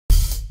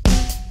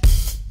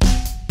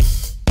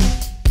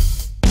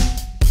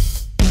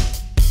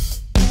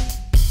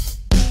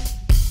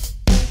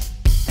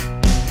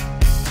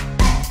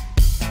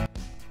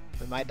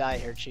might die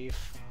here,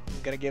 Chief.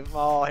 I'm gonna give them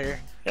all here.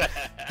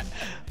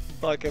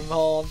 Fucking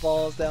hauling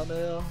balls down the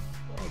hill.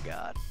 Oh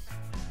god.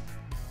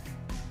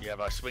 You have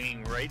a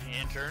swinging right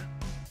hand turn.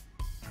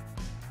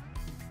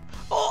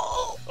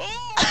 Oh!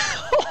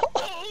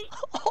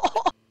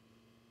 Oh!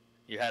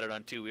 You had it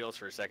on 2 wheels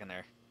for a second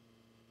there.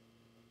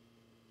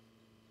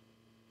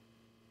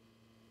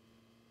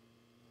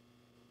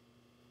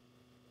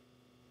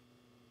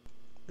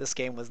 This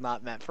game was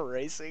not meant for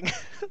racing.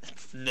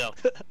 No.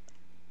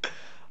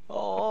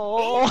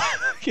 Oh,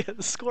 getting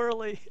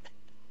squirrely.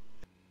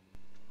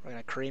 We're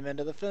gonna cream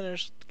into the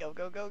finish. Go,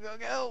 go, go, go,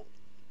 go.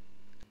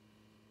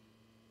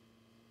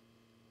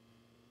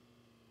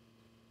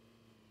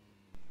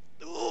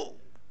 Ooh.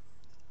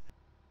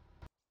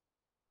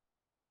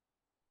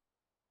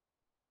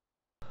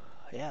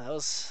 Yeah, that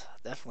was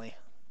definitely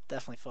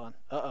fun.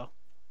 Uh-oh.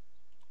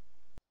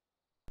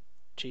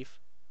 Chief,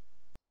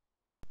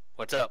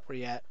 What's up? where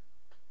you at?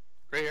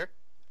 Right here.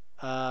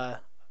 I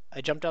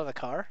jumped out of the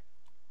car,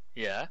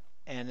 Yeah.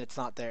 and it's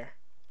not there.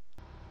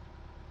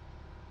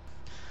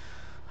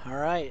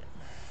 Alright,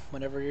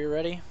 whenever you're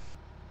ready.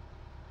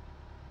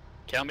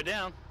 Count me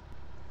down.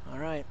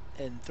 Alright,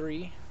 in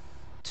 3,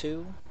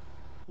 2,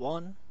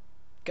 1,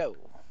 go.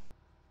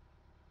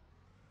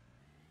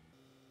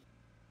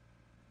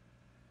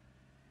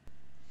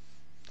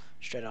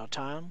 Straight out of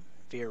time,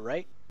 veer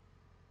right.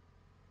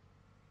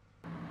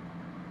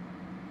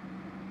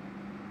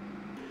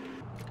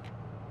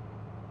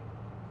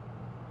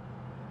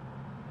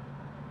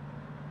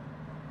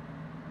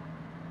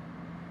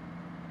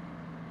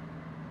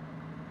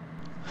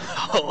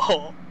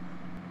 Oh,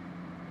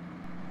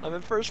 I'm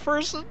in first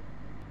person.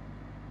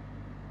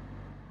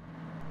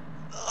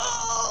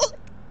 Oh.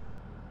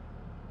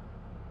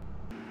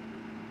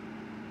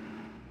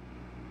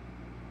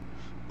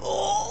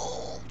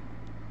 Oh.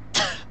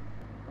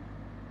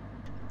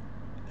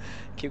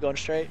 Keep going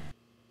straight.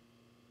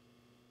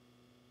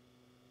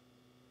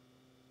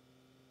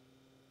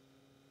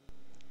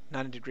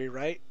 "90-degree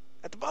right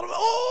at the bottom.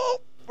 Oh,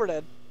 we're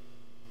dead.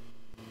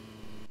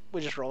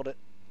 We just rolled it.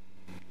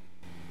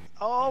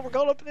 Oh, we're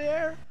going up in the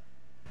air.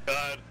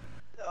 God.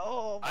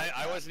 Oh,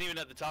 I wasn't even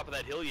at the top of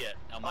that hill yet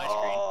on my Oh.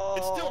 screen.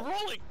 It's still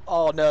rolling.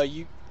 Oh no,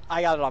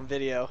 I got it on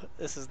video.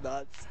 This is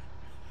nuts.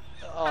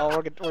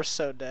 Oh, we're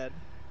so dead.